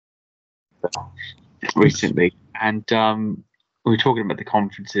recently, and we were talking about the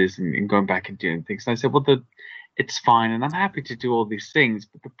conferences and going back and doing things. And I said, well, it's fine, and I'm happy to do all these things,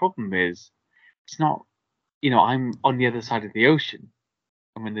 but the problem is, it's not. I'm on the other side of the ocean.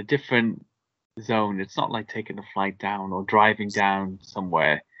 I'm in a different zone. It's not like taking a flight down or driving down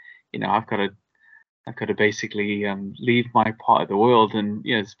somewhere. I've got to basically leave my part of the world and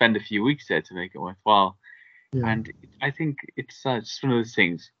spend a few weeks there to make it worthwhile. Yeah. And I think it's just one of those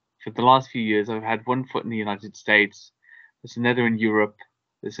things. For the last few years, I've had one foot in the United States. There's another in Europe.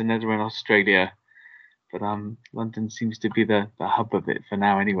 There's another in Australia. But London seems to be the hub of it for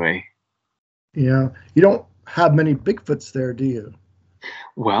now, anyway. Yeah. You don't have many Bigfoots there, do you?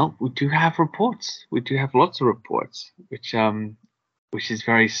 Well, we do have reports. We do have lots of reports, which is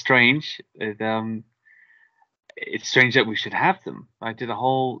very strange. It's strange that we should have them. I did a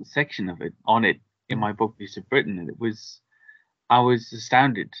whole section of it in my book, Beasts of Britain, and I was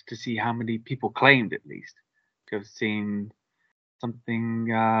astounded to see how many people claimed, at least, to have seen something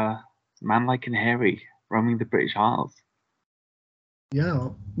man-like and hairy roaming the British Isles. Yeah,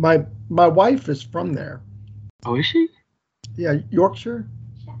 my wife is from there. Oh, is she? Yeah, Yorkshire.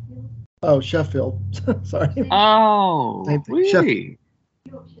 Sheffield. Oh, Sheffield. Sorry. Oh, really?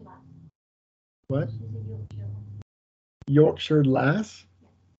 Yorkshire lass. What? She's a Yorkshire lass. Yorkshire lass?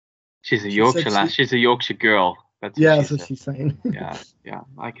 She's a Yorkshire lass. She's a Yorkshire girl. That's what she's saying. yeah,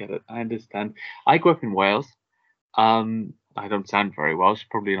 I get it. I understand. I grew up in Wales. I don't sound very Welsh.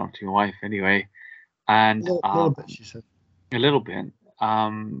 Probably not to your wife, anyway. And a little bit, she said. A little bit.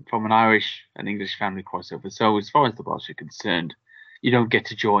 From an Irish and English family crossover. So as far as the Welsh are concerned, you don't get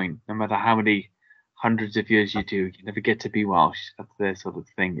to join, no matter how many hundreds of years you do. You never get to be Welsh. That's their sort of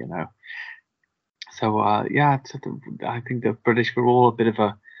thing, So I think the British were all a bit of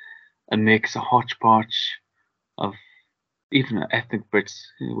a mix, a hodgepodge of even ethnic Brits.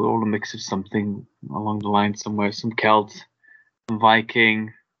 We're all a mix of something along the line somewhere. Some Celts, some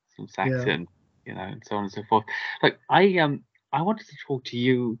Viking, some Saxon, and so on and so forth. Like I wanted to talk to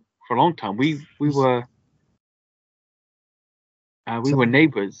you for a long time. We were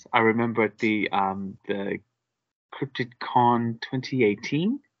neighbors. I remember at the CryptidCon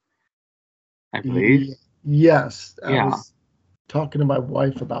 2018, I believe. Yes, I was talking to my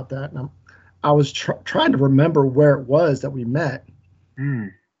wife about that, and I was trying to remember where it was that we met.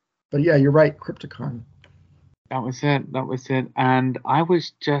 But yeah, you're right, CryptidCon. That was it. And I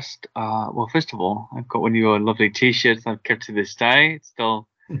was just, first of all, I've got one of your lovely T-shirts I've kept to this day. It's still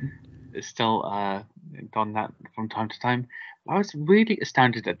done that from time to time. I was really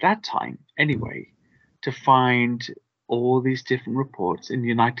astounded at that time, anyway, to find all these different reports in the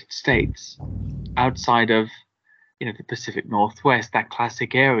United States outside of, the Pacific Northwest, that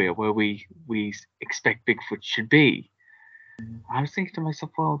classic area where we expect Bigfoot should be. I was thinking to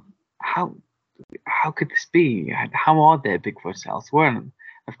myself, well, how could this be? How are there Bigfoots elsewhere? And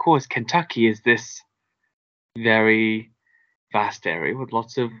of course, Kentucky is this very vast area with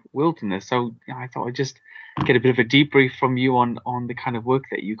lots of wilderness. So I thought I'd just get a bit of a debrief from you on the kind of work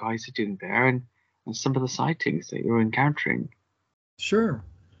that you guys are doing there and some of the sightings that you're encountering. Sure.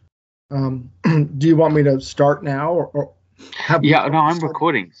 Do you want me to start now, or have? Yeah, no, I'm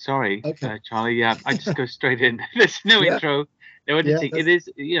recording. Sorry, okay. Charlie. Yeah, I just go straight in. There's no intro. No editing. It is,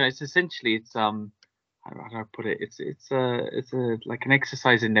 it's essentially, how do I put it? It's a like an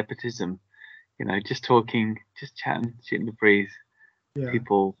exercise in nepotism, just talking, just chatting, shooting the breeze. Yeah.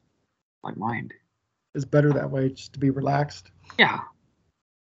 People like mind. It's better that way, just to be relaxed. Yeah.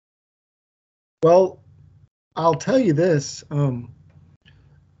 Well, I'll tell you this.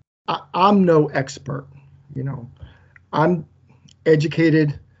 I'm no expert, I'm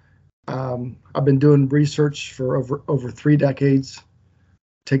educated. I've been doing research for over 3 decades,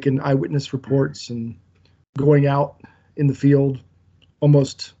 taking eyewitness reports and going out in the field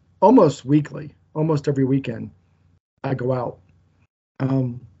almost weekly, almost every weekend I go out.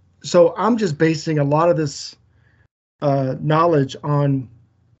 So I'm just basing a lot of this knowledge on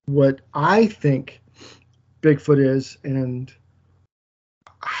what I think Bigfoot is and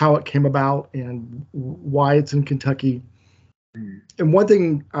how it came about and why it's in Kentucky. And one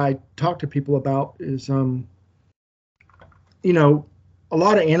thing I talk to people about is, a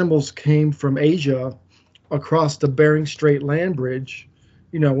lot of animals came from Asia across the Bering Strait land bridge,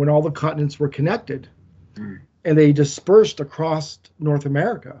 when all the continents were connected, and they dispersed across North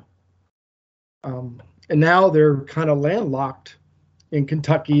America. And now they're kind of landlocked in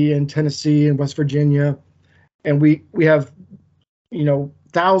Kentucky and Tennessee and West Virginia. And we have,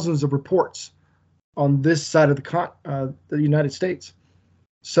 thousands of reports on this side of the United States.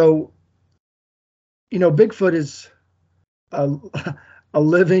 So, Bigfoot is a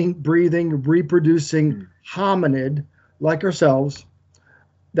living, breathing, reproducing hominid like ourselves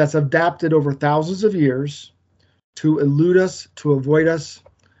that's adapted over thousands of years to elude us, to avoid us.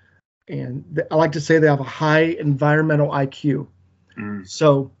 And I like to say they have a high environmental IQ.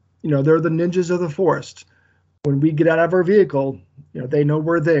 So, they're the ninjas of the forest. When we get out of our vehicle, they know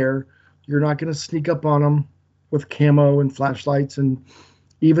we're there. You're not going to sneak up on them with camo and flashlights and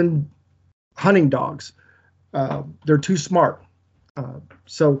even hunting dogs. They're too smart.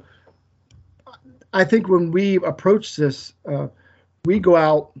 So I think when we approach this, we go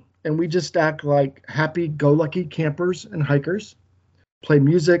out and we just act like happy-go-lucky campers and hikers, play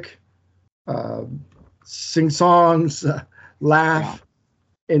music, sing songs, laugh,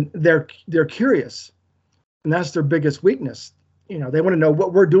 and they're curious, and that's their biggest weakness. They want to know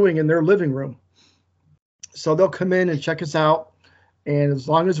what we're doing in their living room, so they'll come in and check us out, and as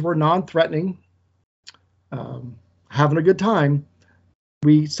long as we're non-threatening, having a good time,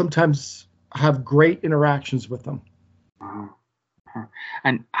 we sometimes have great interactions with them.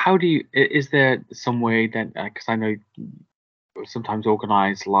 And how do you? Is there some way that? Because I know you sometimes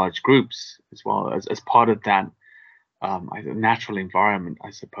organize large groups as well as part of that natural environment,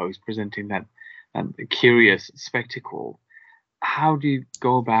 I suppose, presenting that curious spectacle. How do you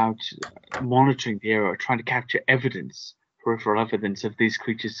go about monitoring the area, or trying to capture evidence, peripheral evidence of these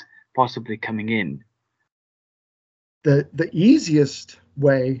creatures possibly coming in? The easiest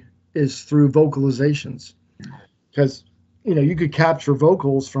way is through vocalizations, because you could capture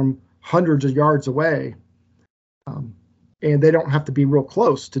vocals from hundreds of yards away, and they don't have to be real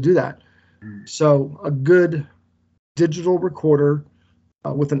close to do that. So a good digital recorder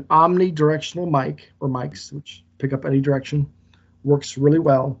with an omnidirectional mic or mics, which pick up any direction, works really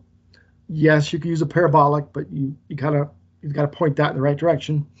well. Yes, you can use a parabolic, but you've got to point that in the right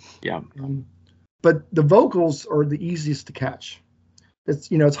direction. Yeah. But the vocals are the easiest to catch.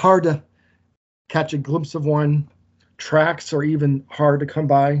 It's hard to catch a glimpse of one. Tracks are even hard to come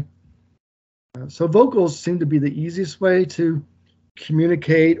by. So vocals seem to be the easiest way to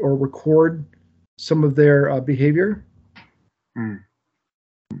communicate or record some of their behavior. That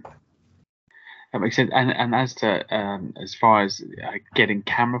makes sense. And as to as far as getting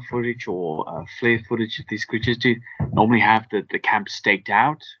camera footage or FLIR footage of these creatures, do you normally have the camp staked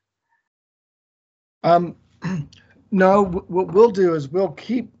out? No. What we'll do is we'll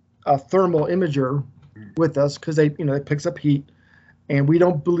keep a thermal imager with us, because it picks up heat, and we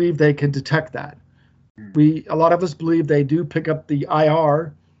don't believe they can detect that. A lot of us believe they do pick up the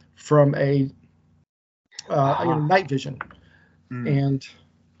IR from a night vision. And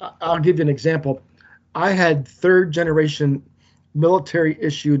I'll give you an example. I had third generation military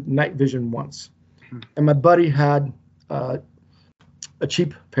issued night vision once, and my buddy had a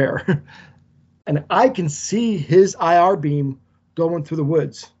cheap pair, and I can see his IR beam going through the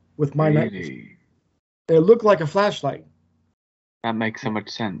woods with my night vision. It looked like a flashlight. That makes so much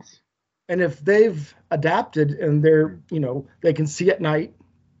sense. And if they've adapted and they're, they can see at night,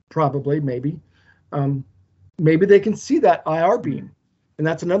 probably, maybe they can see that IR beam. And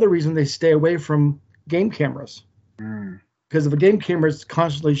that's another reason they stay away from game cameras. Because if a game camera is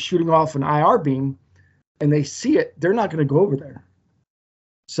constantly shooting off an IR beam and they see it, they're not going to go over there.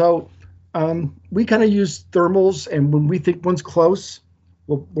 So we kind of use thermals, and when we think one's close,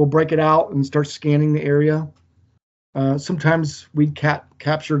 we'll break it out and start scanning the area. Sometimes we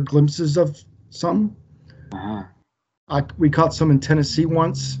capture glimpses of some. We caught some in Tennessee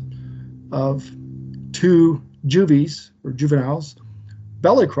once of two juvies or juveniles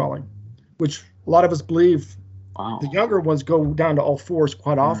belly crawling, which a lot of us believe the younger ones go down to all fours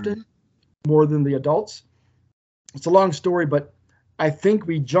quite often, more than the adults. It's a long story, but I think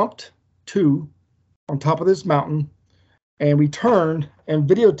we jumped two on top of this mountain, and we turned and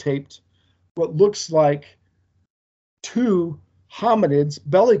videotaped what looks like two hominids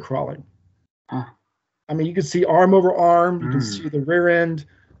belly crawling. I mean, you can see arm over arm. You can see the rear end,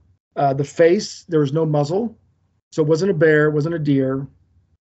 the face. There was no muzzle. So it wasn't a bear, it wasn't a deer.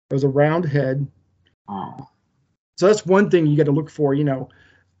 It was a round head. So that's one thing you got to look for,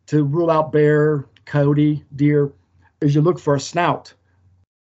 to rule out bear, coyote, deer, is you look for a snout.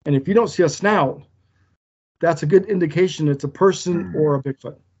 And if you don't see a snout, that's a good indication it's a person or a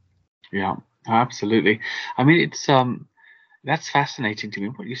Bigfoot. Yeah, absolutely. I mean, it's that's fascinating to me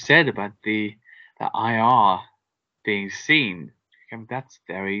what you said about the IR being seen. I mean, that's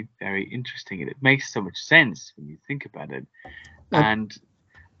very, very interesting, and it makes so much sense when you think about it. And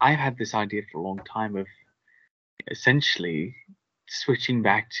I've had this idea for a long time of essentially switching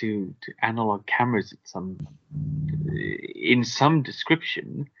back to analog cameras in some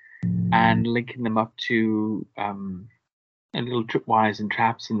description, and linking them up to and little tripwires and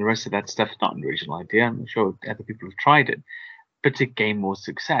traps and the rest of that stuff is not an original idea. I'm sure other people have tried it, but to gain more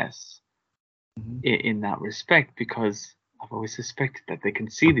success in that respect, because I've always suspected that they can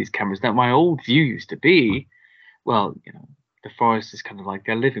see these cameras. Now, my old view used to be, well, the forest is kind of like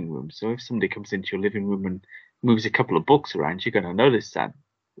their living room. So if somebody comes into your living room and moves a couple of books around, you're going to notice that.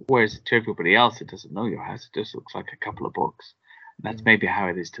 Whereas to everybody else, it doesn't know your house. It just looks like a couple of books. And that's maybe how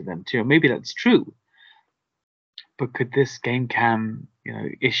it is to them too. And maybe that's true. But could this game cam,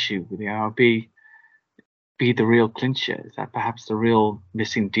 issue with the IRB be the real clincher? Is that perhaps the real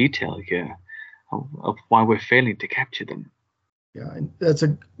missing detail here of why we're failing to capture them? Yeah, and that's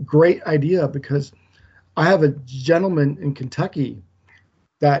a great idea, because I have a gentleman in Kentucky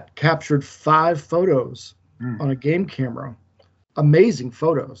that captured 5 photos on a game camera, amazing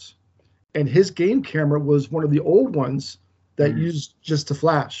photos. And his game camera was one of the old ones that used just the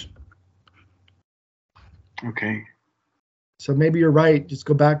flash. Okay. So maybe you're right. Just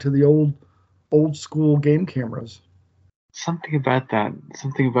go back to the old school game cameras. Something about that.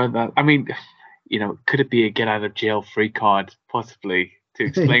 I mean, could it be a get out of jail free card, possibly, to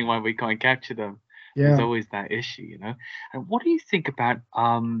explain why we can't capture them? Yeah. There's always that issue, And what do you think about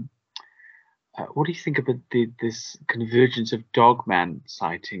this convergence of dogman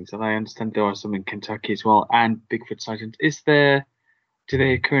sightings? And I understand there are some in Kentucky as well, and Bigfoot sightings. Do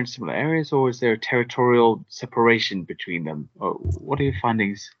they occur in similar areas, or is there a territorial separation between them? Or what are your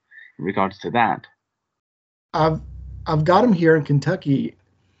findings in regards to that? I've got them here in Kentucky,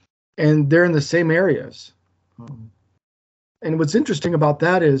 and they're in the same areas. And what's interesting about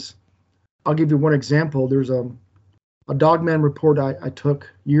that is, I'll give you one example. There's a dogman report I took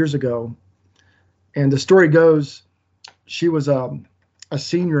years ago, and the story goes, she was a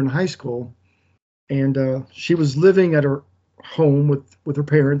senior in high school, and she was living at her home with her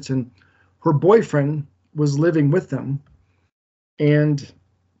parents, and her boyfriend was living with them. And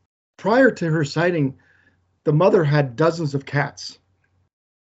prior to her sighting, the mother had dozens of cats,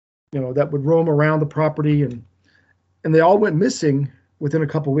 that would roam around the property, and they all went missing within a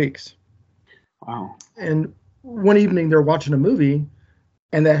couple weeks. Wow. And one evening they're watching a movie,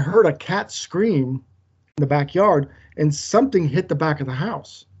 and they heard a cat scream in the backyard, and something hit the back of the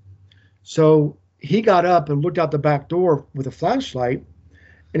house. So he got up and looked out the back door with a flashlight,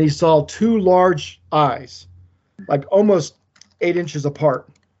 and he saw 2 large eyes, like almost 8 inches apart,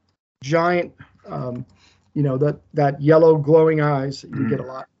 giant, that yellow glowing eyes that you get a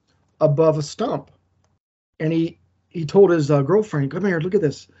lot, above a stump. And he told his girlfriend, "Come here, look at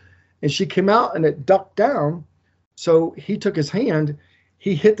this." And she came out, and it ducked down. So he took his hand,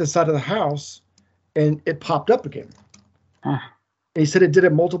 he hit the side of the house, and it popped up again. And he said it did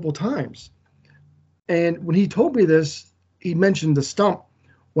it multiple times. And when he told me this, he mentioned the stump.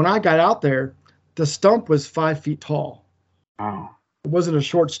 When I got out there, the stump was 5 feet tall. Wow. It wasn't a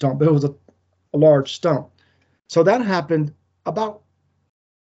short stump, it was a large stump. So that happened about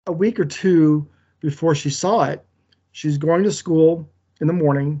a week or 2 before she saw it. She's going to school in the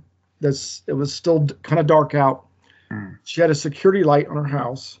morning. It was still kind of dark out. She had a security light on her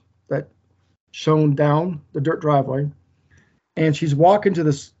house that shone down the dirt driveway. And she's walking to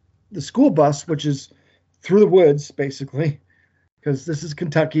the school bus, which is through the woods, basically, because this is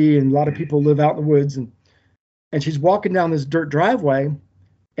Kentucky and a lot of people live out in the woods. And she's walking down this dirt driveway,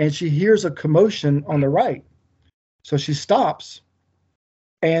 and she hears a commotion on the right. So she stops,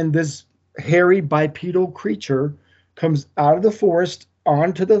 and this hairy bipedal creature comes out of the forest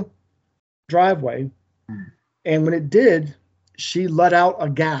onto the driveway. And when it did, she let out a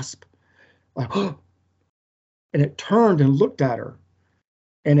gasp, like, oh, and it turned and looked at her,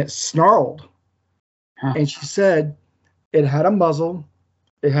 and it snarled. And she said it had a muzzle,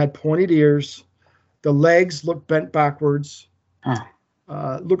 it had pointed ears, the legs looked bent backwards,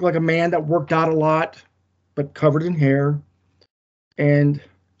 looked like a man that worked out a lot, but covered in hair. And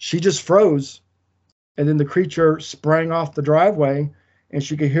she just froze. And then the creature sprang off the driveway, and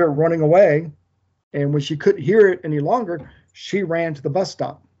she could hear it running away. And when she couldn't hear it any longer, she ran to the bus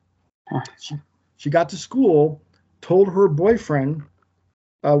stop. She got to school, told her boyfriend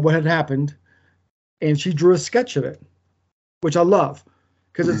what had happened, and she drew a sketch of it, which I love,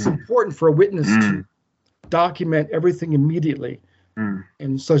 because it's important for a witness to document everything immediately.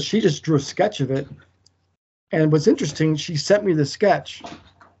 And so she just drew a sketch of it. And what's interesting, she sent me the sketch.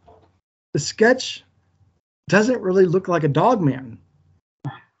 The sketch doesn't really look like a dog man.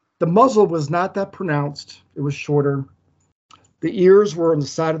 The muzzle was not that pronounced. It was shorter. The ears were on the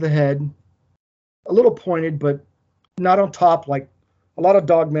side of the head, a little pointed, but not on top. Like a lot of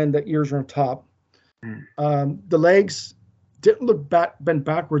dog men, the ears are on top. The legs didn't look bent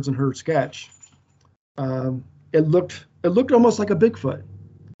backwards in her sketch. It looked it looked almost like a Bigfoot.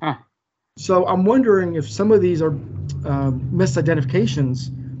 Huh. So I'm wondering if some of these are misidentifications,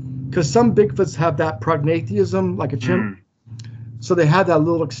 because some Bigfoots have that prognathism like a chimp. So they have that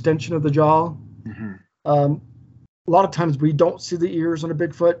little extension of the jaw. Mm-hmm. A lot of times we don't see the ears on a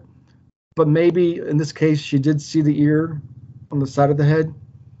Bigfoot, but maybe in this case she did see the ear on the side of the head.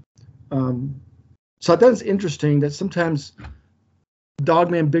 So I thought it's interesting that sometimes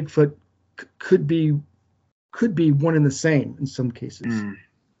Dogman Bigfoot could be one and the same in some cases.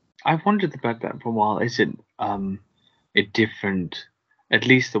 I've wondered about that for a while. Is it a different, at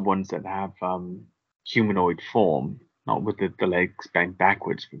least the ones that have humanoid form, not with the legs bent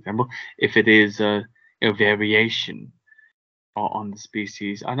backwards, for example, if it is a variation on the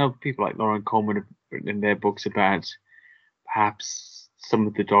species? I know people like Lauren Coleman have written in their books about perhaps some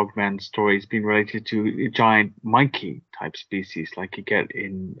of the Dogman stories being related to a giant monkey type species like you get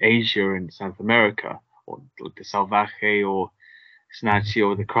in Asia and South America, or the Salvaje or Snatchy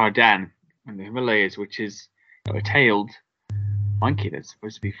or the Cardan in the Himalayas, which is a tailed monkey that's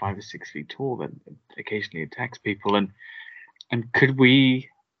supposed to be 5 or 6 feet tall that occasionally attacks people. And could we,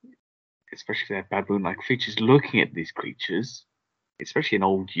 especially their baboon-like features, looking at these creatures, especially in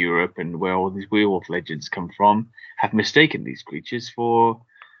old Europe and where all these werewolf legends come from, have mistaken these creatures for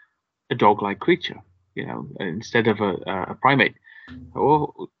a dog-like creature, instead of a primate?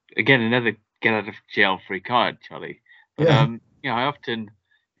 Or again, another get out of jail free card, Charlie. But I often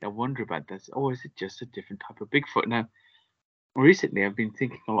wonder about this. Oh, is it just a different type of Bigfoot? Now, recently I've been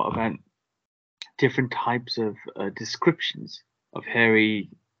thinking a lot about different types of descriptions of hairy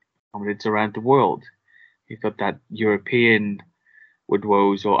hominids around the world. You've got that European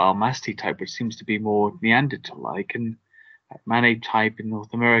woodwoes or almasti type, which seems to be more Neanderthal-like, and that man-ape type in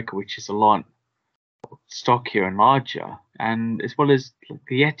North America, which is a lot stockier and larger, and as well as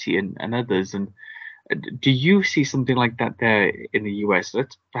the Yeti and others. And do you see something like that there in the US?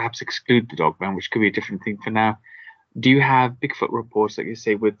 Let's perhaps exclude the Dogman, which could be a different thing for now. Do you have Bigfoot reports, like you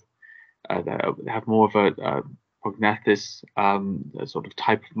say, with that have more of a prognathous a sort of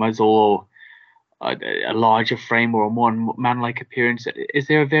type of muzzle, or a larger frame, or a more man-like appearance? Is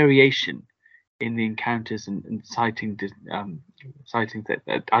there a variation in the encounters and sightings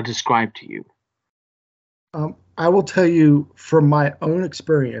that are described to you? I will tell you from my own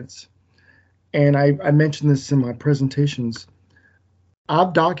experience, and I mentioned this in my presentations.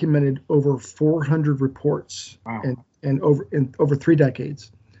 I've documented over 400 reports. Wow. and over 3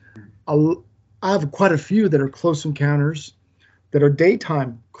 decades. I have quite a few that are close encounters, that are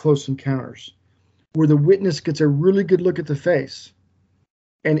daytime close encounters, where the witness gets a really good look at the face.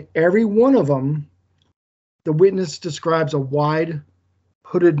 And every one of them, the witness describes a wide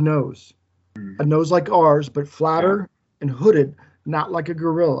hooded nose, a nose like ours, but flatter and hooded, not like a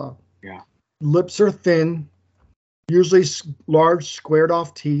gorilla. Yeah. Lips are thin, usually large squared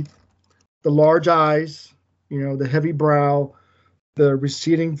off teeth, the large eyes, the heavy brow, the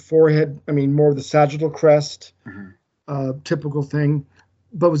receding forehead, more of the sagittal crest, typical thing.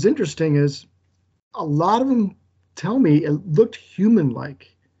 But what's interesting is a lot of them tell me it looked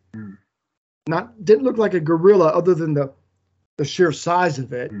human-like. Didn't look like a gorilla, other than the sheer size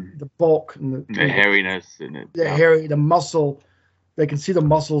of it, the bulk and the hairiness in it. The hairy, the muscle. They can see the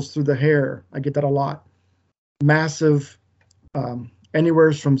muscles through the hair. I get that a lot. Massive,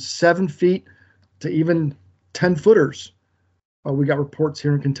 anywhere from 7 feet to even 10 footers. We got reports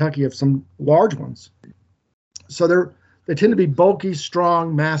here in Kentucky of some large ones. So they tend to be bulky,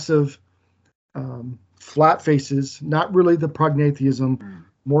 strong, massive, flat faces. Not really the prognathism,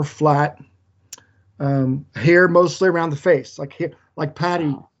 more flat. Hair mostly around the face, like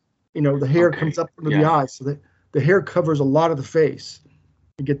Patty. The hair comes up under the eyes, so the hair covers a lot of the face.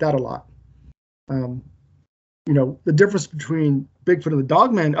 You get that a lot. The difference between Bigfoot and the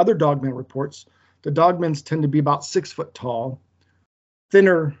Dogman, other Dogman reports, the Dogmans tend to be about 6 foot tall,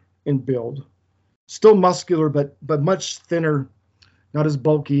 thinner in build, still muscular, but much thinner, not as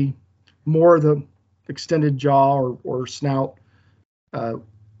bulky, more of the extended jaw or snout.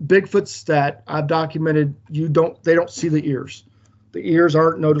 Bigfoots that I've documented, they don't see the ears. The ears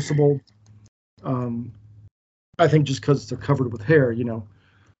aren't noticeable. I think just because they're covered with hair,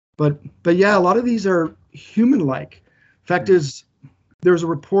 But yeah, a lot of these are human-like. Fact is, there's a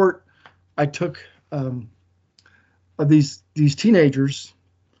report I took of these teenagers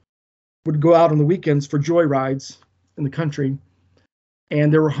would go out on the weekends for joy rides in the country,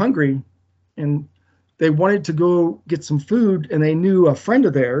 and they were hungry, and they wanted to go get some food, and they knew a friend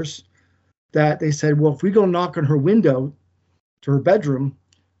of theirs that they said, well, if we go knock on her window to her bedroom,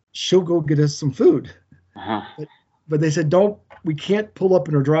 she'll go get us some food. But they said, we can't pull up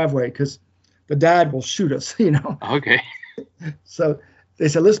in her driveway because the dad will shoot us, you know. Okay. So they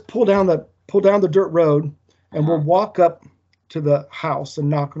said, let's pull down the dirt road and we'll walk up to the house and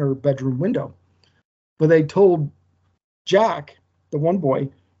knock on her bedroom window. But they told Jack, the one boy,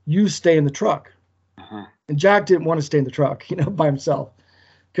 you stay in the truck. And Jack didn't want to stay in the truck, you know, by himself,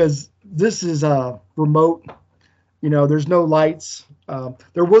 because this is a remote, you know, there's no lights.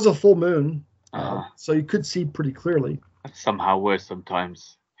 There was a full moon, so you could see pretty clearly. That's somehow worse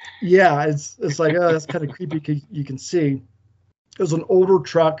sometimes. Yeah, it's like, oh, that's kind of creepy. You can see. It was an older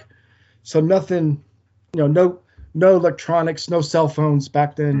truck, so nothing, you know, no electronics, no cell phones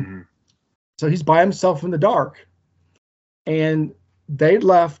back then. So he's by himself in the dark. And they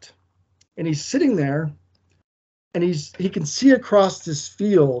left, and he's sitting there, and he can see across this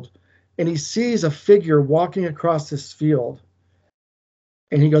field, and he sees a figure walking across this field.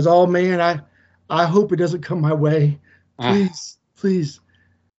 And he goes, oh man, I hope it doesn't come my way. Please.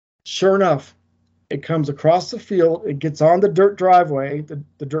 Sure enough, it comes across the field, it gets on the dirt driveway,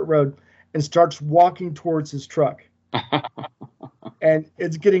 the dirt road, and starts walking towards his truck. And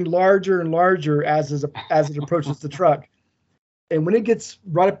it's getting larger and larger as it approaches the truck. And when it gets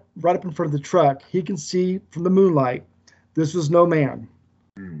right up in front of the truck, he can see from the moonlight, this was no man.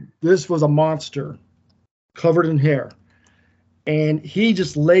 This was a monster covered in hair. And he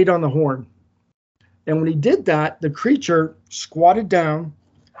just laid on the horn. And when he did that, the creature squatted down,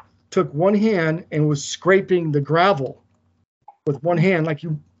 took one hand, and was scraping the gravel with one hand, like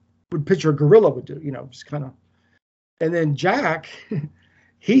you would picture a gorilla would do, you know, just kind of. And then Jack,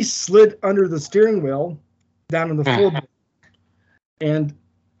 he slid under the steering wheel down in the floor. And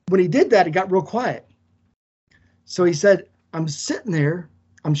when he did that, it got real quiet. So he said, I'm sitting there,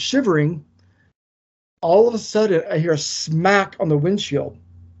 I'm shivering. All of a sudden, I hear a smack on the windshield.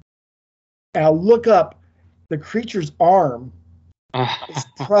 And I look up, the creature's arm is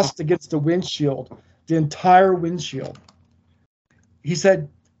pressed against the windshield, the entire windshield. He said,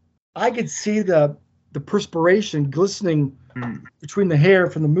 I could see the perspiration glistening between the hair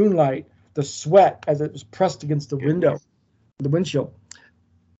from the moonlight, the sweat as it was pressed against the windshield.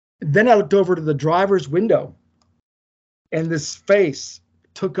 Then I looked over to the driver's window, and this face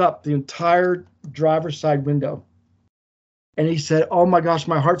took up the entire driver's side window. And he said, oh my gosh,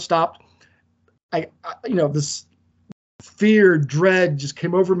 my heart stopped. I this fear, dread just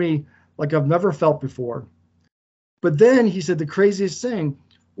came over me like I've never felt before. But then he said the craziest thing,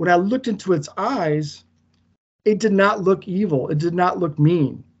 when I looked into its eyes, it did not look evil. It did not look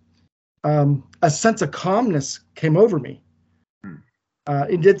mean. A sense of calmness came over me.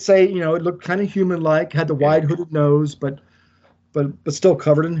 It did say, you know, it looked kind of human-like, had the wide hooded nose, but still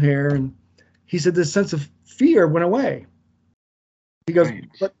covered in hair. And he said this sense of fear went away. He goes,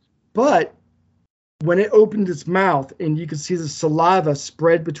 but when it opened its mouth and you could see the saliva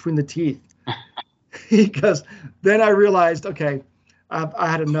spread between the teeth, he goes, then I realized, okay, I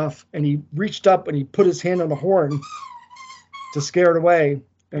had enough. And he reached up and he put his hand on the horn to scare it away.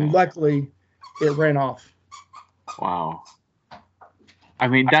 And luckily, it ran off. Wow. I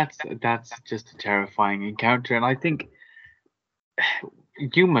mean, that's just a terrifying encounter. And I think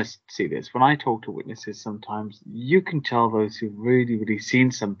you must see this. When I talk to witnesses, sometimes you can tell those who've really, really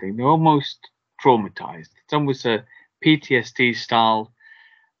seen something, they're almost traumatized. It's almost a PTSD style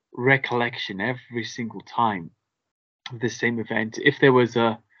recollection every single time of the same event. If there was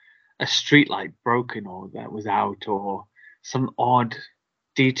a street light broken or that was out, or some odd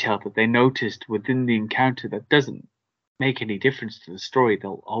detail that they noticed within the encounter that doesn't make any difference to the story,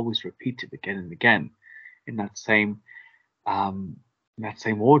 they'll always repeat it again and again in that same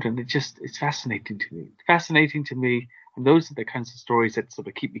order. And it's fascinating to me. It's fascinating to me, and those are the kinds of stories that sort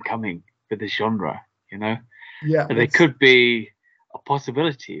of keep me coming for this genre, you know. Yeah, there could be a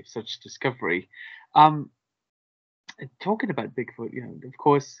possibility of such discovery. Talking about Bigfoot, you know, of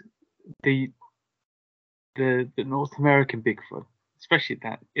course, the North American Bigfoot, especially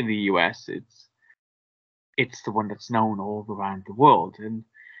that in the US, it's the one that's known all around the world,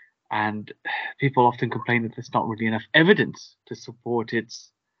 and people often complain that there's not really enough evidence to support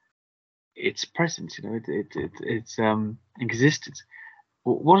its presence, you know, its existence.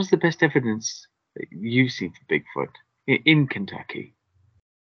 What is the best evidence that you've seen for Bigfoot in Kentucky?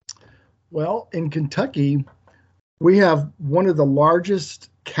 Well, in Kentucky, we have one of the largest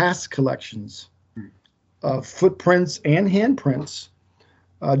cast collections of footprints and handprints.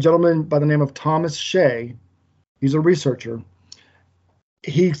 A gentleman by the name of Thomas Shea, he's a researcher.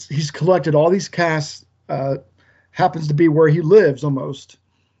 He's collected all these casts, happens to be where he lives almost.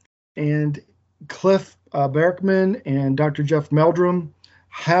 And Cliff Berkman and Dr. Jeff Meldrum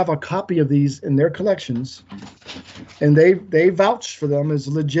have a copy of these in their collections, and they vouch for them as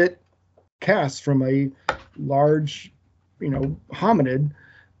legit cast from a large, hominid.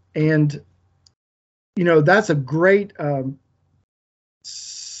 And, that's a great,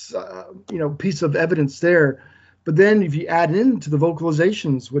 piece of evidence there. But then if you add into the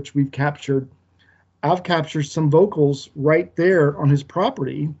vocalizations, which I've captured some vocals right there on his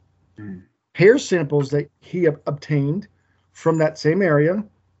property, hair samples that he obtained from that same area,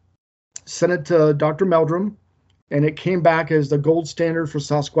 sent it to Dr. Meldrum, and it came back as the gold standard for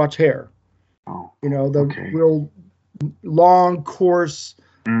Sasquatch hair. Oh, the real long, coarse,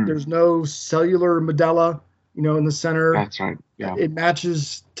 there's no cellular medulla, in the center. That's right. Yeah. It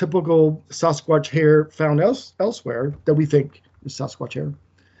matches typical Sasquatch hair found elsewhere that we think is Sasquatch hair.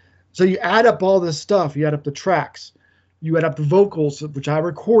 So you add up all this stuff, you add up the tracks, you add up the vocals, which I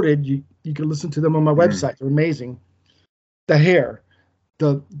recorded. You can listen to them on my website. They're amazing. The hair,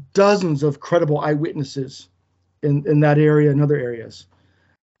 the dozens of credible eyewitnesses in that area and other areas.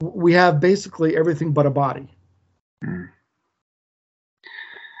 We have basically everything but a body.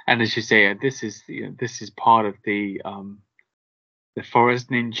 And as you say, this is part of the forest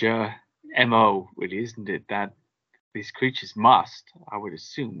ninja MO, really, isn't it? That these creatures must, I would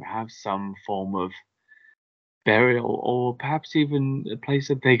assume, have some form of burial, or perhaps even a place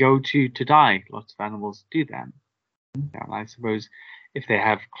that they go to die. Lots of animals do that. And I suppose if they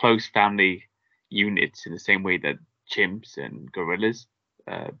have close family units in the same way that chimps and gorillas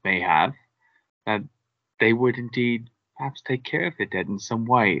may have, that they would indeed perhaps take care of the dead in some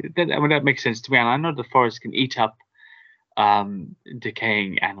way. That makes sense to me. And I know the forest can eat up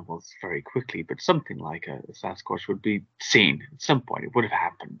decaying animals very quickly, but something like a Sasquatch would be seen at some point. It would have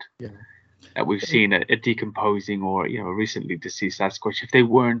happened. Yeah. That we've seen a decomposing or recently deceased Sasquatch, if they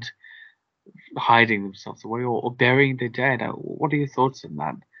weren't hiding themselves away or burying their dead. What are your thoughts on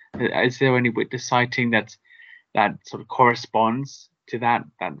that? Is there any witness sighting that sort of corresponds to that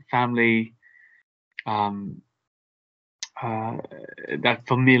family, that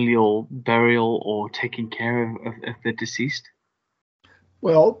familial burial or taking care of the deceased?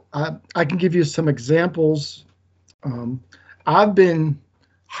 Well, I can give you some examples. I've been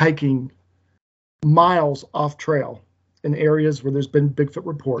hiking miles off trail in areas where there's been Bigfoot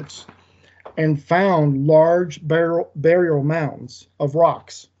reports and found large burial mounds of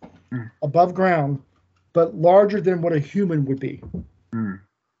rocks above ground, but larger than what a human would be.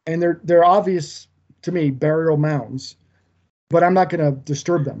 And they're obvious to me, burial mounds, but I'm not going to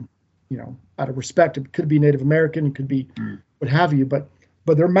disturb them, out of respect. It could be Native American, it could be what have you, but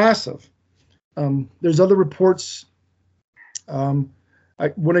they're massive. There's other reports.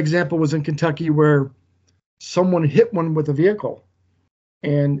 One example was in Kentucky where someone hit one with a vehicle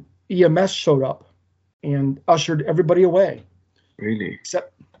and EMS showed up and ushered everybody away. Really?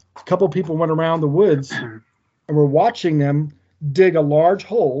 Except a couple of people went around the woods and were watching them dig a large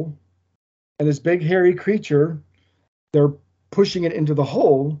hole, and this big hairy creature, they're pushing it into the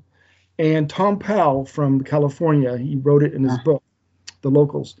hole. And Tom Powell from California, he wrote it in his book, The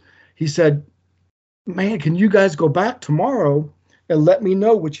Locals. He said, "Man, can you guys go back tomorrow and let me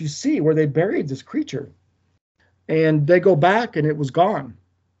know what you see where they buried this creature?" And they go back and it was gone.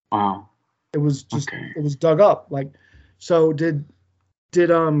 Wow. It was just, It was dug up. So did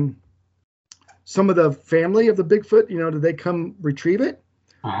some of the family of the Bigfoot, did they come retrieve it?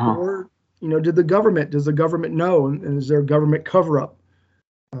 Or, does the government know? And is there a government cover up?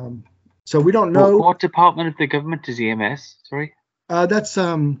 So we don't know. What department of the government is EMS? Sorry. That's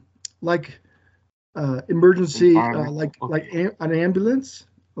emergency, like an ambulance.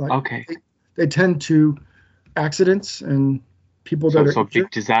 They tend to accidents and people that are big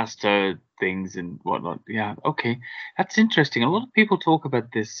disaster things and whatnot. Yeah. Okay. That's interesting. A lot of people talk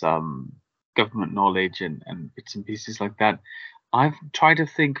about this government knowledge and bits and pieces like that. I've tried to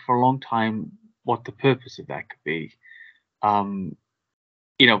think for a long time what the purpose of that could be. And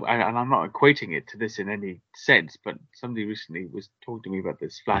I'm not equating it to this in any sense, but somebody recently was talking to me about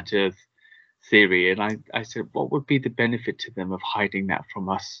this flat Earth theory, and I said, what would be the benefit to them of hiding that from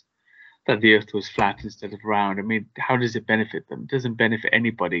us, that the Earth was flat instead of round? I mean, how does it benefit them? It doesn't benefit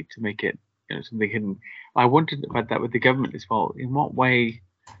anybody to make it something hidden. I wondered about that with the government as well. In what way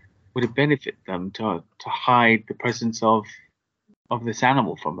would it benefit them to hide the presence of this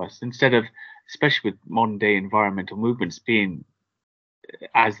animal from us, instead of, especially with modern day environmental movements being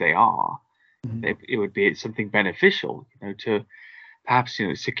as they are, it would be something beneficial, to perhaps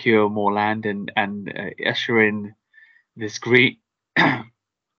secure more land and usher in this green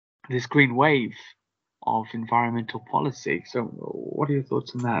this green wave of environmental policy. So, what are your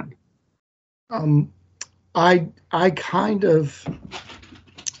thoughts on that? I kind of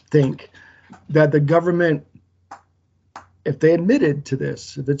think that the government, if they admitted to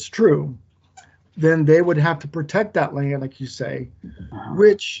this, if it's true, then they would have to protect that land, like you say, Uh-huh.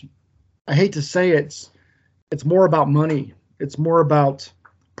 which I hate to say it's more about money. It's more about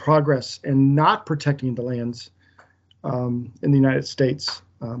progress and not protecting the lands in the United States.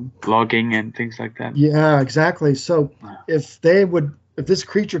 Logging and things like that. Yeah, exactly. So if this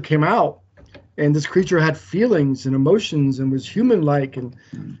creature came out and this creature had feelings and emotions and was human-like, and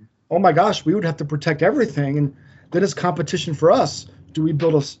oh my gosh, we would have to protect everything. And then it's competition for us. Do we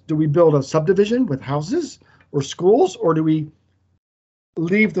build a subdivision with houses or schools, or do we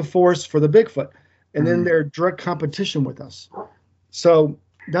leave the forest for the Bigfoot? And then they're direct competition with us. So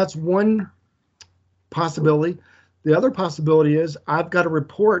that's one possibility. The other possibility is I've got a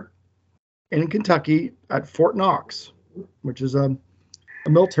report in Kentucky at Fort Knox, which is a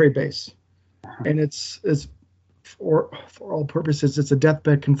military base, and it's for all purposes, it's a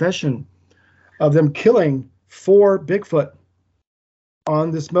deathbed confession of them killing 4 Bigfoot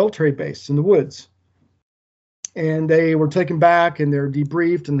on this military base in the woods. And they were taken back and they're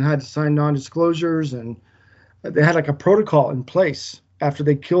debriefed and had to sign non-disclosures, and they had like a protocol in place after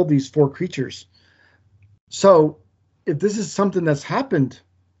they killed these 4 creatures. So if this is something that's happened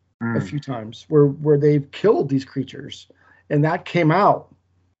a few times where they've killed these creatures and that came out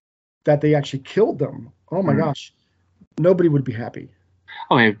that they actually killed them, oh my gosh, nobody would be happy.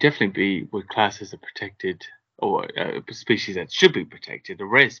 Oh, it would definitely would class as a protected, or a species that should be protected, a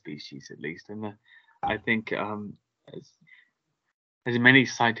rare species at least. And I think as many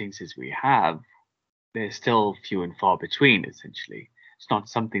sightings as we have, they're still few and far between, essentially. It's not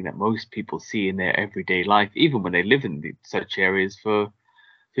something that most people see in their everyday life, even when they live in such areas for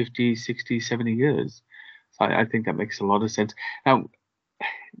 50, 60, 70 years. So I think that makes a lot of sense. Now,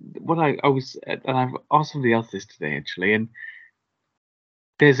 what I was, and I've asked somebody else this today, actually, and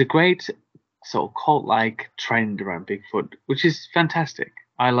there's a great sort of cult-like trend around Bigfoot, which is fantastic.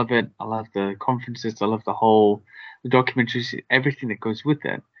 I love it. I love the conferences. I love the documentaries, everything that goes with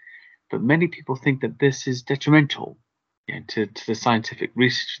it. But many people think that this is detrimental, to the scientific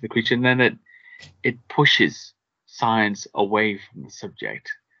research of the creature, and then it pushes science away from the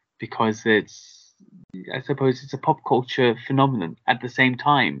subject because I suppose it's a pop culture phenomenon at the same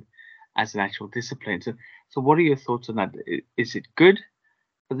time as an actual discipline. So what are your thoughts on that? Is it good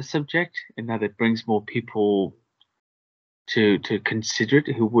for the subject in that it brings more people to consider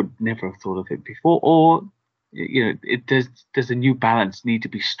it who would never have thought of it before, or does a new balance need to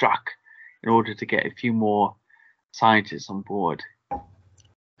be struck in order to get a few more scientists on board?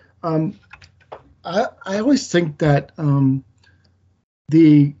 I always think that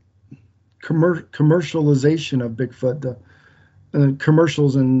the commercialization of Bigfoot, the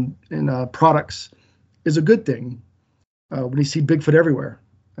commercials and products, is a good thing. When you see Bigfoot everywhere,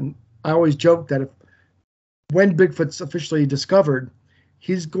 and I always joke that when Bigfoot's officially discovered,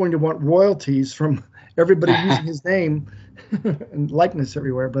 he's going to want royalties from everybody using his name and likeness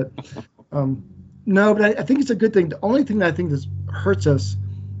everywhere. But no, but I think it's a good thing. The only thing that I think that hurts us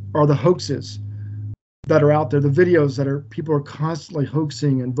are the hoaxes that are out there, the videos that people are constantly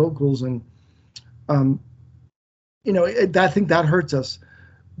hoaxing, and vocals, and I think that hurts us.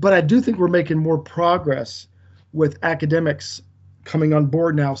 But I do think we're making more progress with academics coming on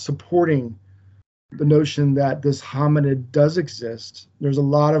board now, supporting the notion that this hominid does exist. There's a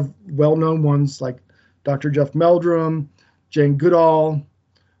lot of well-known ones like Dr. Jeff Meldrum, Jane Goodall.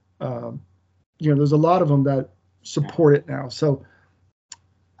 There's a lot of them that support it now. So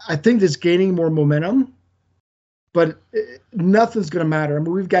I think it's gaining more momentum, but nothing's going to matter. I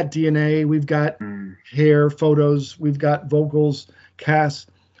mean, we've got DNA, we've got hair, photos, we've got vocals, casts.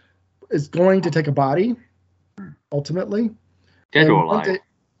 It's going to take a body, ultimately. Dead or alive.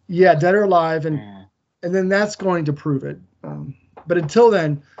 Dead or alive. And then that's going to prove it. But until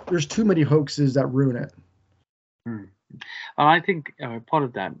then, there's too many hoaxes that ruin it. I think part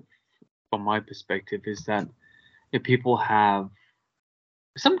of that, from my perspective, is that people have,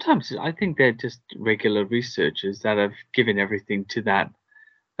 sometimes I think they're just regular researchers that have given everything to that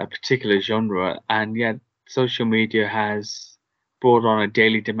particular genre, and yet social media has brought on a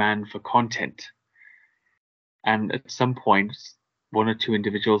daily demand for content. And at some point, one or two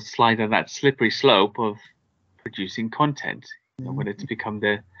individuals slide on that slippery slope of producing content when it's become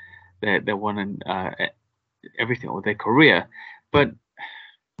their one and everything, or their career. But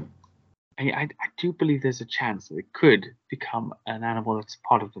I do believe there's a chance that it could become an animal that's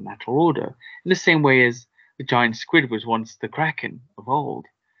part of the natural order, in the same way as the giant squid was once the kraken of old.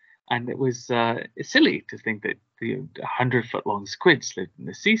 And it was silly to think that the 100-foot-long squids lived in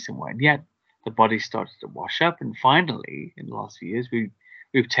the sea somewhere, and yet the body started to wash up. And finally, in the last few years, we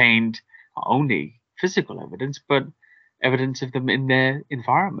obtained not only physical evidence, but evidence of them in their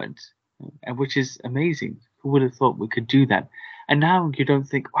environment. and which is amazing. Who would have thought we could do that? And now you don't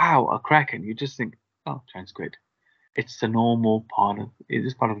think, wow, a kraken. You just think, oh, giant squid. It's the normal part of it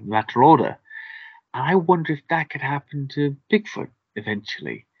is part of the natural order. And I wonder if that could happen to Bigfoot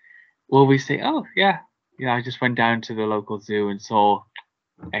eventually. Will we say, oh yeah, I just went down to the local zoo and saw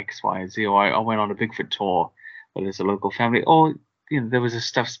X, Y, and Z, or I went on a Bigfoot tour where there's a local family, or there was a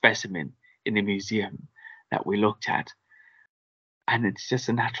stuffed specimen in the museum that we looked at, and it's just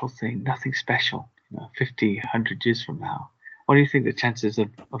a natural thing, nothing special. 50, 100 years from now, what do you think the chances of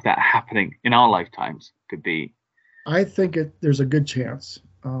that happening in our lifetimes could be? I think there's a good chance,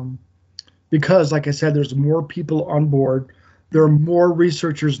 because, like I said, there's more people on board. There are more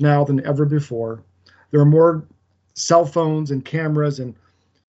researchers now than ever before. There are more cell phones and cameras and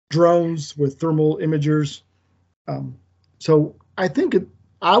drones with thermal imagers. So I think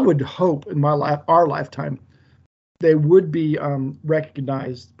I would hope in our lifetime, they would be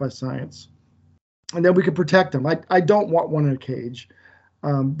recognized by science, and then we could protect them. I don't want one in a cage,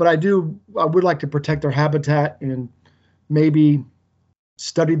 but I would like to protect their habitat and maybe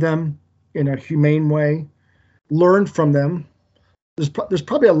study them in a humane way, learn from them. There's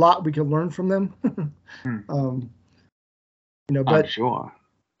probably a lot we can learn from them. But I'm sure.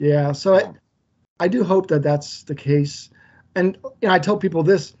 Yeah, so I do hope that that's the case. And I tell people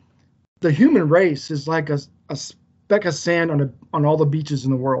this: the human race is like a speck of sand on all the beaches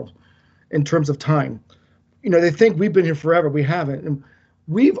in the world in terms of time. They think we've been here forever. We haven't. And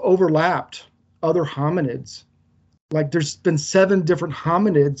we've overlapped other hominids. Like there's been 7 different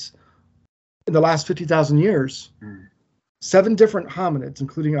hominids in the last 50,000 years. 7 different hominids,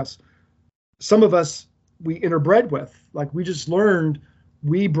 including us. Some of us we interbred with. Like we just learned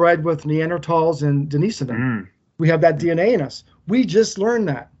we bred with Neanderthals and Denisovan. We have that DNA in us. We just learned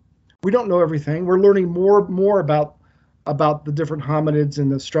that. We don't know everything. We're learning more about the different hominids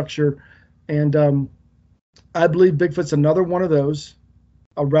and the structure. And I believe Bigfoot's another one of those,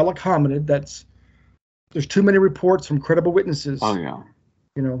 a relic hominid there's too many reports from credible witnesses. Oh yeah.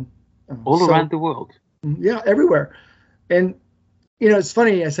 All around the world. Yeah, everywhere. And it's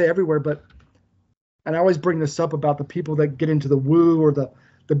funny I say everywhere, and I always bring this up about the people that get into the woo or the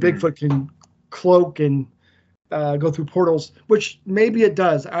Bigfoot can cloak and go through portals, which maybe it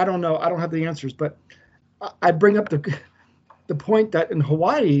does. I don't know. I don't have the answers, but I bring up the point that in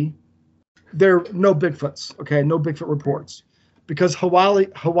Hawaii, there are no Bigfoots, okay? No Bigfoot reports, because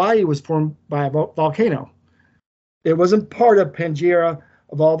Hawaii was formed by a volcano. It wasn't part of Pangaea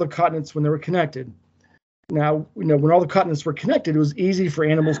of all the continents when they were connected. Now, when all the continents were connected, it was easy for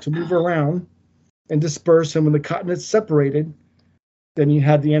animals to move around and disperse. And when the continents separated, then you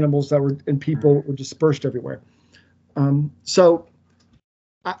had the animals and people were dispersed everywhere. So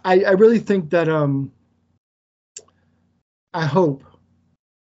I really think that I hope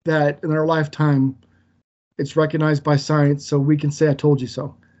that in our lifetime, it's recognized by science so we can say, I told you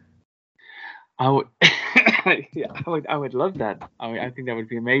so. I would, yeah, I would love that. I think that would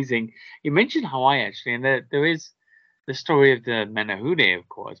be amazing. You mentioned Hawaii actually, and there is the story of the Menehune, of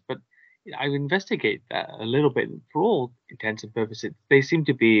course, but I investigate that a little bit. For all intents and purposes, they seem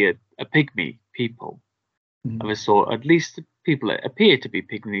to be a pygmy people of a sort. At least the people that appear to be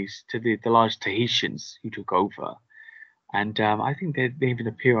pygmies to the large Tahitians who took over. And I think they even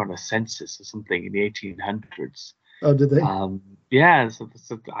appear on a census or something in the 1800s. Oh, did they? Yeah, so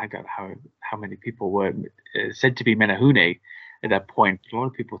I don't know how many people were said to be Menehune at that point. A lot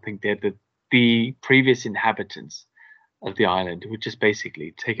of people think they're the previous inhabitants of the island, who were just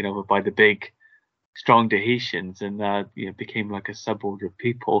basically taken over by the big, strong Tahitians and became like a suborder of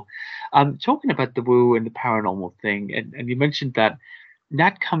people. Talking about the woo and the paranormal thing, and you mentioned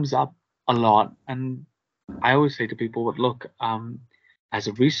that comes up a lot, and I always say to people, "But look, as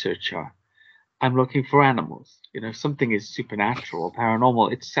a researcher, I'm looking for animals. If something is supernatural or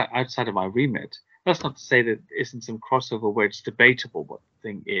paranormal, it's outside of my remit. That's not to say that there isn't some crossover where it's debatable what the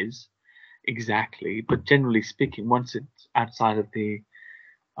thing is exactly, but generally speaking, once it's outside of the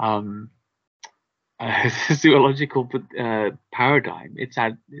zoological paradigm, it's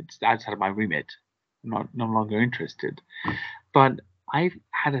outside of my remit. I'm no longer interested. But I've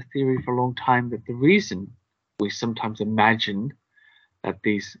had a theory for a long time that the reason we sometimes imagine that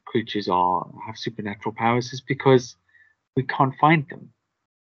these creatures have supernatural powers is because we can't find them,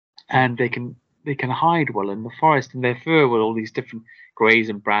 and they can hide well in the forest, and their fur with all these different greys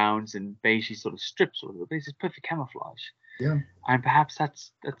and browns and beigey sort of strips all over the place is perfect camouflage. Yeah. And perhaps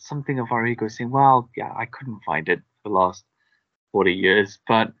that's something of our ego saying, well, yeah, I couldn't find it for the last 40 years,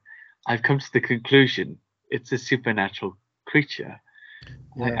 but I've come to the conclusion it's a supernatural creature.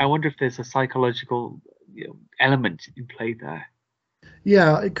 Yeah. I wonder if there's a psychological element in play there.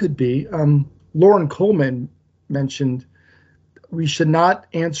 Yeah, it could be. Lauren Coleman mentioned we should not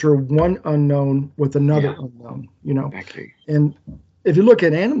answer one unknown with another Yeah, unknown. You know, exactly. and if you look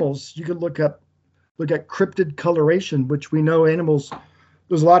at animals, you could look at cryptid coloration, which we know animals.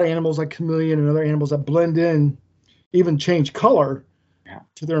 There's a lot of animals like chameleon and other animals that blend in, even change color Yeah.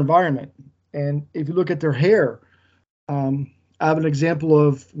 to their environment. And if you look at their hair, I have an example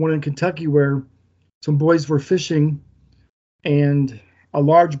of one in Kentucky where some boys were fishing and a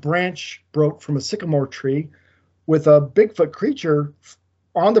large branch broke from a sycamore tree with a Bigfoot creature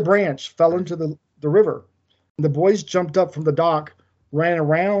on the branch, fell into the river. And the boys jumped up from the dock, ran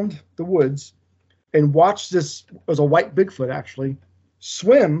around the woods, and watched this, it was a white Bigfoot actually,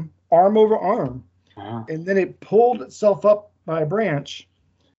 swim arm over arm. Uh-huh. And then it pulled itself up by a branch,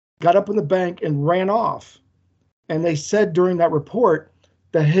 got up on the bank, and ran off. And they said during that report,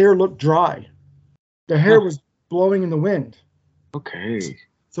 the hair looked dry. The hair Huh. was blowing in the wind. Okay.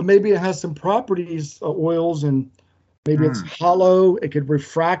 So maybe it has some properties, oils, and maybe it's Hmm. hollow. It could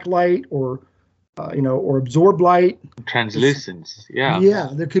refract light, or or absorb light. Translucence. Yeah. Yeah,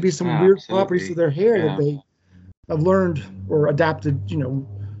 there could be some Yeah, weird properties to absolutely. their hair that Yeah. they have learned or adapted,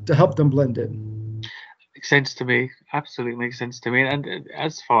 to help them blend in. Makes sense to me. Absolutely makes sense to me. And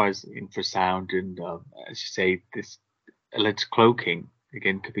as far as infrasound and, as you say, this alleged cloaking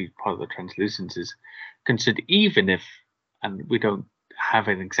again could be part of the translucences concerned, even if, and we don't have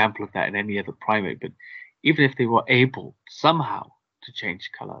an example of that in any other primate, but even if they were able somehow to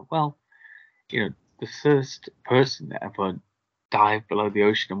change color, well, the first person that ever dived below the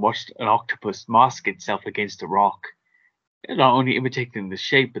ocean and watched an octopus mask itself against a rock, not only imitating the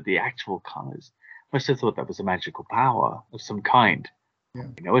shape but the actual colors, must have thought that was a magical power of some kind. Yeah.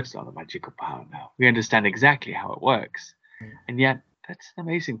 It's not a magical power now. We understand exactly how it works, Right. and yet that's an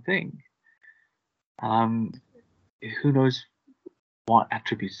amazing thing. Um, who knows what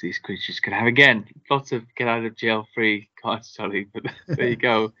attributes these creatures could have? Again, lots of get out of jail free cards, Charlie. But there you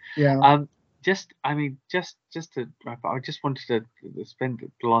go. Yeah. Um, just to wrap up, I just wanted to spend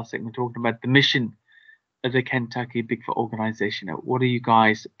the last segment talking about the mission of the Kentucky Bigfoot organization. What are you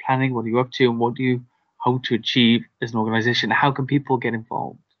guys planning? What are you up to? And what do you hope to achieve as an organization? How can people get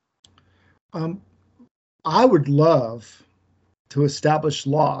involved? Um, I would love to establish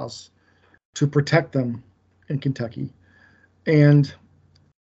laws to protect them in Kentucky. And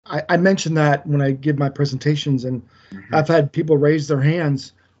I mentioned that when I give my presentations, and Hmm. I've had people raise their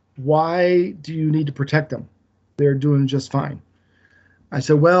hands. Why do you need to protect them? They're doing just fine. I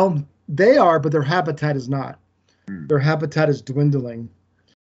said, well, they are, but their habitat is not. Their habitat is dwindling.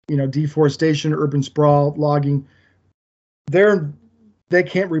 Deforestation, urban sprawl, logging. They're they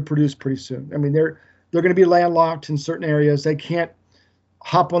can't reproduce pretty soon. I mean, they're going to be landlocked in certain areas. They can't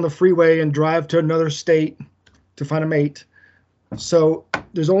hop on the freeway and drive to another state to find a mate. So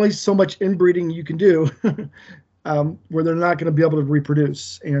there's only so much inbreeding you can do where they're not going to be able to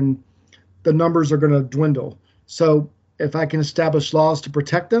reproduce, and the numbers are going to dwindle. So if I can establish laws to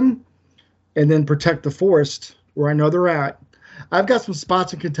protect them and then protect the forest where I know they're at, I've got some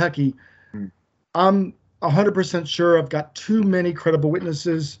spots in Kentucky. I'm 100% sure I've got too many credible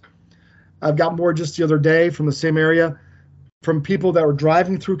witnesses. I've got more just the other day from the same area, from people that were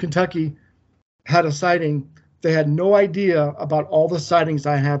driving through Kentucky, had a sighting. They had no idea about all the sightings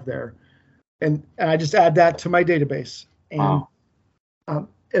I have there. And I just add that to my database. And Wow.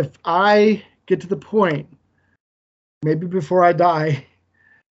 if I get to the point, maybe before I die,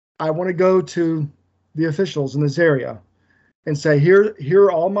 I want to go to the officials in this area and say, here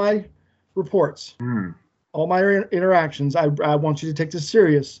are all my reports, Mm. all my interactions. I want you to take this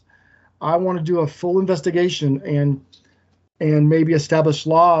serious. I want to do a full investigation and maybe establish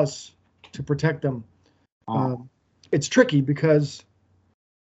laws to protect them. Wow. Um, it's tricky because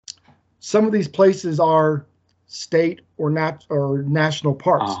some of these places are state or national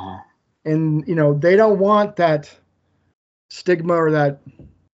parks, Uh-huh. and they don't want that stigma or that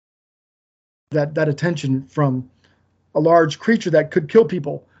attention from a large creature that could kill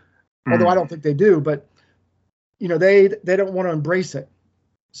people. Although I Mm. don't think they do, but they don't want to embrace it.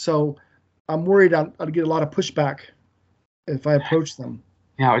 So I'm worried I'll get a lot of pushback if I approach them.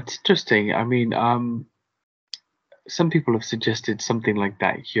 Yeah, it's interesting. I mean, some people have suggested something like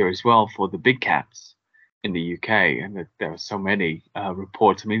that here as well for the big cats in the UK, and that there are so many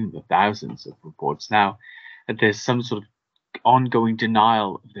reports. I mean, the thousands of reports now that there's some sort of ongoing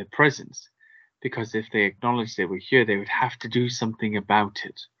denial of their presence, because if they acknowledged they were here, they would have to do something about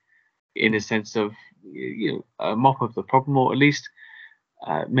it, in a sense of mop up the problem, or at least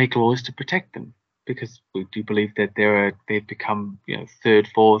make laws to protect them, because we do believe that they've become third,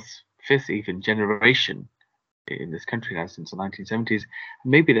 fourth, fifth, even generation in this country now since the 1970s.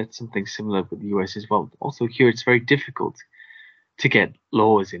 Maybe that's something similar with the US as well. Also, here it's very difficult to get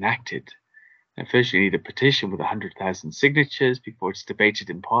laws enacted. Now, first, you need a petition with 100,000 signatures before it's debated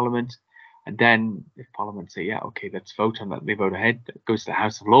in Parliament. And then, if Parliament say, yeah, okay, let's vote on that, they vote ahead, it goes to the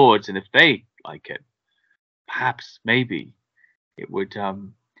House of Lords. And if they like it, perhaps, maybe, it would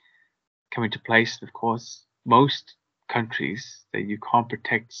come into place. And of course, most countries that you can't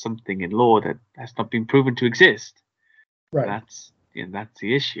protect something in law that has not been proven to exist. Right. That's the issue. That's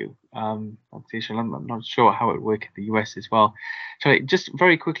the issue. I'm not sure how it would work in the US as well. So just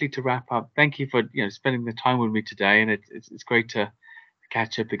very quickly to wrap up, thank you for spending the time with me today, and it's great to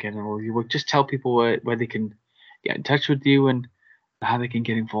catch up again on all of your work. Just tell people where they can get in touch with you and how they can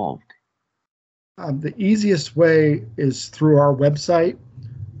get involved. The easiest way is through our website,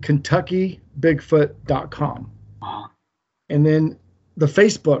 KentuckyBigfoot.com. Uh-huh. And then the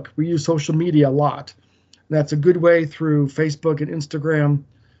Facebook, we use social media a lot. And that's a good way through Facebook and Instagram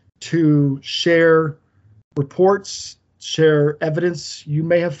to share reports, share evidence you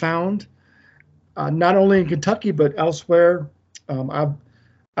may have found, not only in Kentucky, but elsewhere.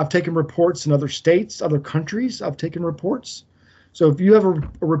 I've taken reports in other states, other countries. I've taken reports. So if you have a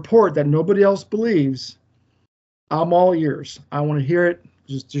report that nobody else believes, I'm all ears. I want to hear it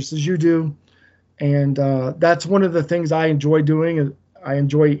just as you do. And that's one of the things I enjoy doing. I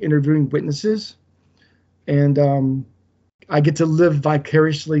enjoy interviewing witnesses, and I get to live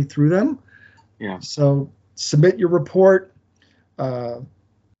vicariously through them. Yeah. So submit your report. Come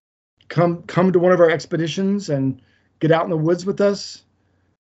to one of our expeditions and get out in the woods with us.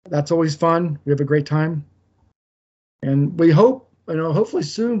 That's always fun. We have a great time. And we hope, hopefully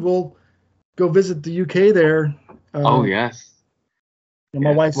soon we'll go visit the UK there. Oh, yes. And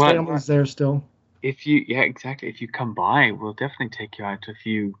my wife's family's there still. Exactly. If you come by, we'll definitely take you out to a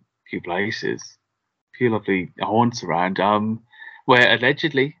few places, a few lovely haunts around, where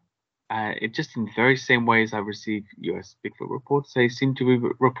allegedly, just in the very same way as I receive US Bigfoot reports, they seem to be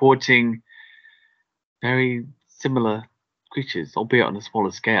reporting very similar creatures, albeit on a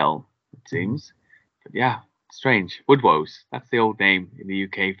smaller scale, it seems. But yeah, strange. Woodwoes, that's the old name in the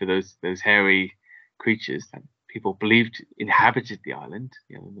UK for those hairy creatures that people believed inhabited the island,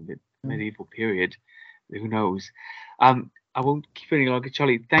 in the medieval period. Who knows? I won't keep any longer.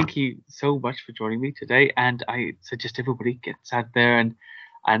 Charlie, thank you so much for joining me today. And I suggest everybody gets out there and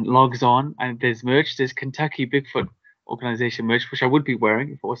logs on. And there's merch. There's Kentucky Bigfoot Organization merch, which I would be wearing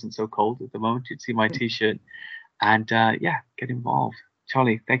if it wasn't so cold at the moment. You'd see my T-shirt. And get involved.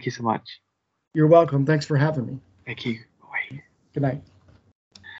 Charlie, thank you so much. You're welcome. Thanks for having me. Thank you. Bye. Good night.